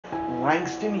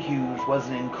Langston Hughes was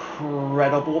an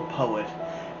incredible poet,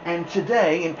 and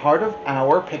today, in part of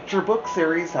our picture book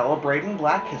series celebrating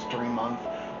Black History Month,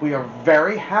 we are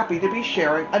very happy to be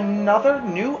sharing another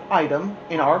new item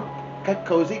in our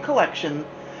Kozy collection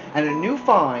and a new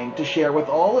find to share with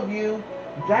all of you.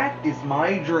 That Is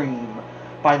My Dream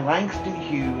by Langston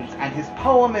Hughes, and his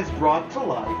poem is brought to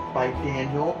life by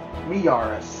Daniel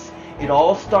Miyares. It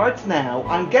all starts now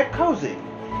on Get Kozy.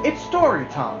 It's story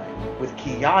time with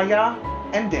Kiyaya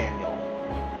and Daniel.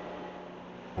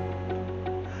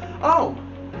 Oh,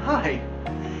 hi.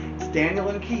 It's Daniel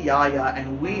and Kiyaya,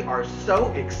 and we are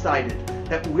so excited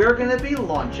that we're going to be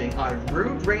launching on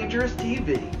Rude Rangers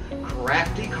TV,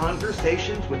 Crafty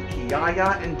Conversations with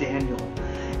Kiyaya and Daniel.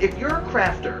 If you're a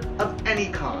crafter of any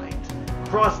kind,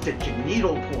 cross-stitching,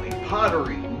 needlepoint,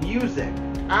 pottery, music,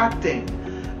 acting,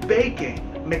 baking,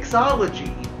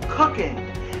 mixology, cooking,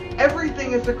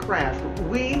 everything is a craft,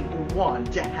 we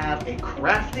want to have a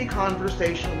crafty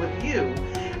conversation with you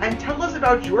and tell us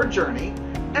about your journey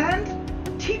and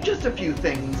teach us a few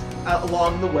things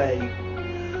along the way.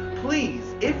 Please,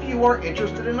 if you are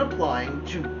interested in applying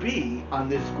to be on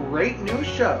this great new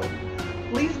show,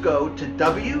 please go to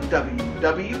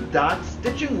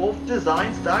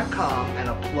www.STITCHINGwolfDesigns.com and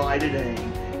apply today.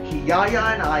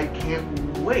 Kiyaya and I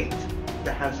can't wait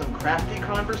to have some crafty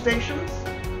conversations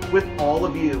with all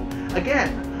of you.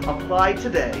 Again, apply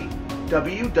today,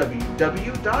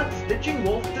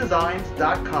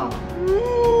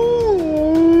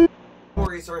 www.STITCHINGwolfDesigns.com.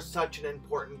 Stories are such an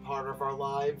important part of our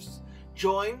lives.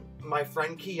 Join my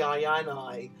friend Kiyaya and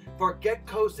I for Get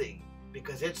Kozy,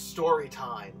 because it's story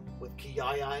time with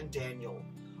Kiyaya and Daniel,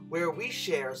 where we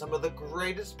share some of the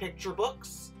greatest picture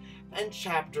books and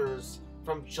chapters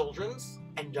from children's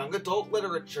and young adult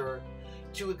literature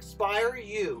to inspire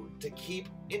you to keep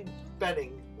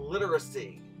embedding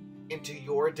literacy into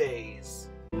your days.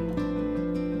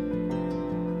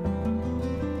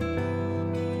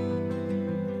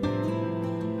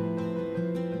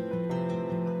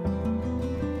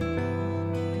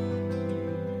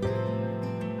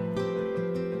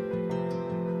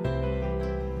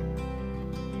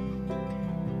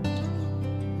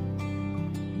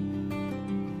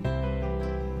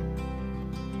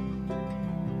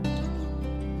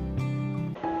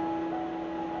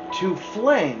 To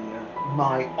fling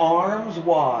my arms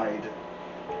wide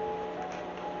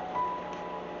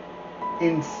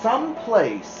in some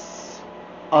place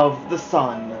of the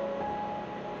sun,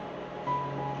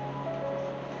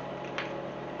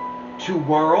 to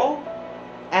whirl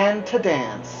and to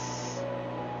dance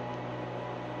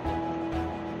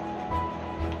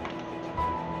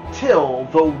till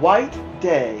the white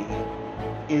day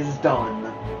is done.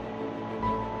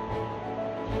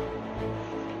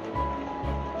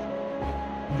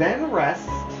 Then rest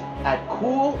at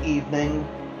cool evening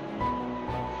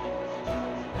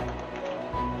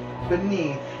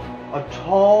beneath a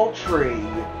tall tree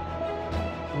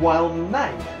while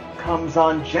night comes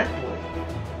on gently,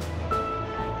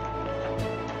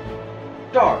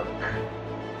 dark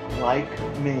like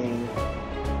me.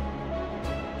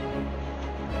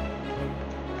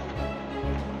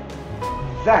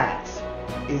 That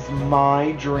is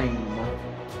my dream.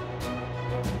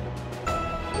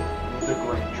 It's a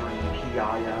great dream,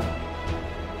 Kiyaya.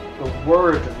 The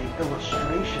words and the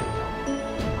illustrations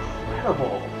are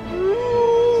incredible.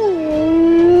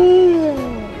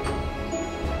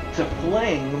 To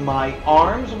fling my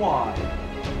arms wide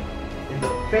in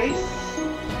the face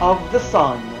of the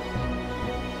sun,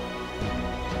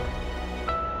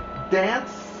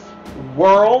 dance,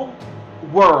 whirl,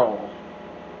 whirl,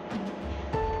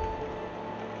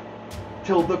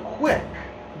 till the quick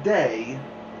day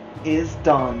is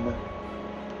done.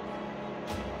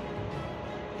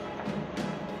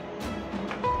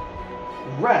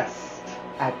 Rest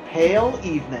at pale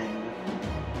evening,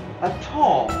 a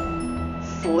tall,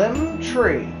 slim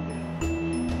tree.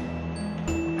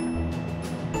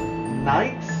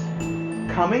 Night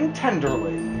coming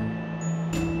tenderly.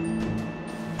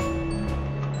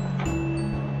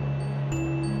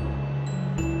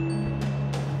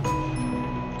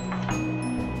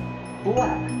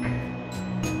 Black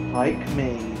like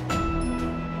me.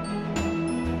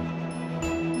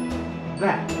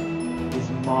 That is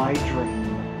my dream.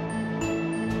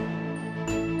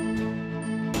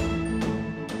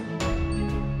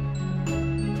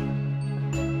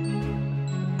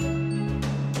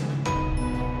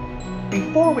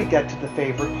 Before we get to the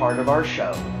favorite part of our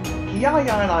show,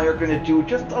 Kiyaya and I are going to do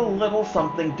just a little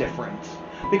something different,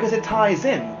 because it ties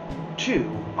in to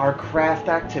our craft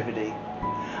activity.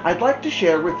 I'd like to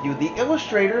share with you the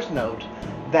illustrator's note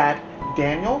that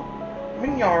Daniel,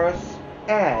 Miyares,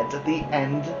 adds at the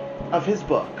end of his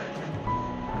book.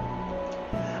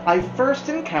 I first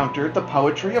encountered the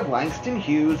poetry of Langston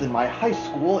Hughes in my high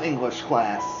school English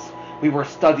class. We were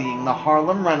studying the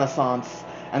Harlem Renaissance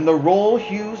and the role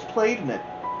Hughes played in it.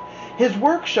 His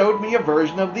work showed me a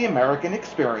version of the American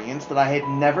experience that I had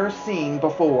never seen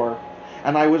before,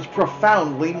 and I was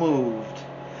profoundly moved.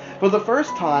 For the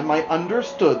first time, I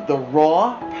understood the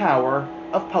raw power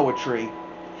of poetry,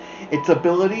 its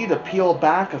ability to peel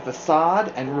back a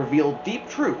facade and reveal deep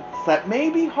truths that may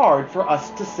be hard for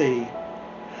us to see.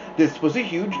 This was a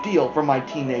huge deal for my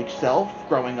teenage self,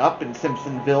 growing up in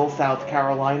Simpsonville, South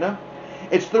Carolina.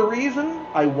 It's the reason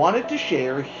I wanted to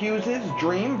share Hughes's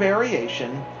Dream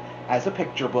Variation as a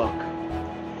picture book.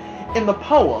 In the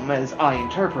poem, as I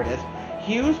interpret it,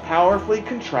 Hughes powerfully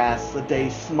contrasts a day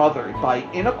smothered by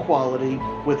inequality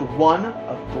with one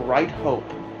of bright hope.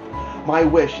 My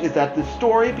wish is that the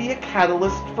story be a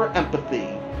catalyst for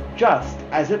empathy, just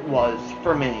as it was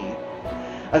for me,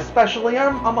 especially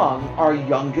among our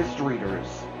youngest readers.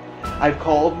 I've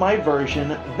called my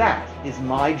version "That Is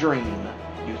My Dream,"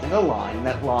 using a line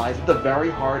that lies at the very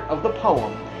heart of the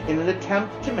poem in an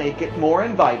attempt to make it more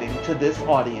inviting to this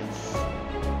audience.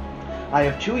 I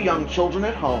have 2 young children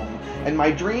at home, and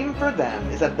my dream for them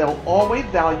is that they'll always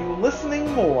value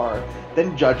listening more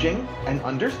than judging and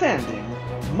understanding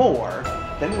more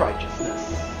than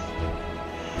righteousness.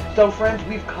 So friends,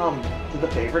 we've come to the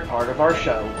favorite part of our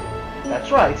show. That's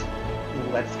right,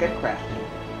 let's get crafty.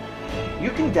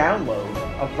 You can download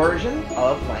a version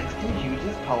of Langston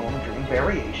Hughes' poem Dream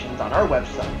Variations on our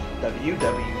website,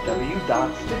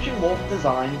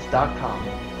 www.STITCHINGwolfDesigns.com.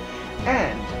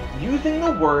 And using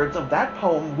the words of that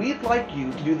poem, we'd like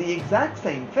you to do the exact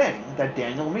same thing that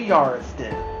Daniel Miyares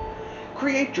did.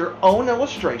 Create your own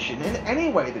illustration in any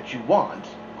way that you want: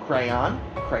 crayon,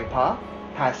 craypa,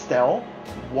 pastel,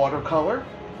 watercolor,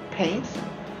 paint,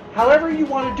 however you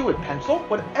want to do it, pencil,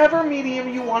 whatever medium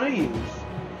you want to use,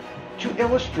 to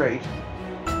illustrate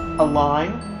a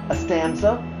line, a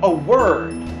stanza, a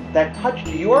word that touched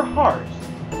your heart.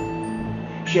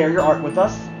 Share your art with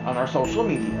us on our social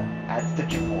media at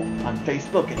Stitching Wolf on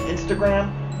Facebook and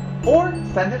Instagram, or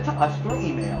send it to us through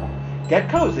email. Get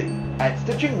cozy at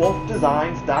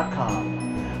STITCHINGwolfDesigns.com.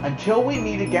 Until we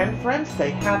meet again, friends, stay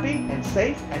happy and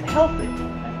safe and healthy.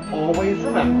 And always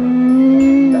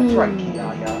remember, that's right,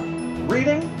 Kiyaya,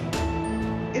 reading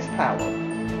is power.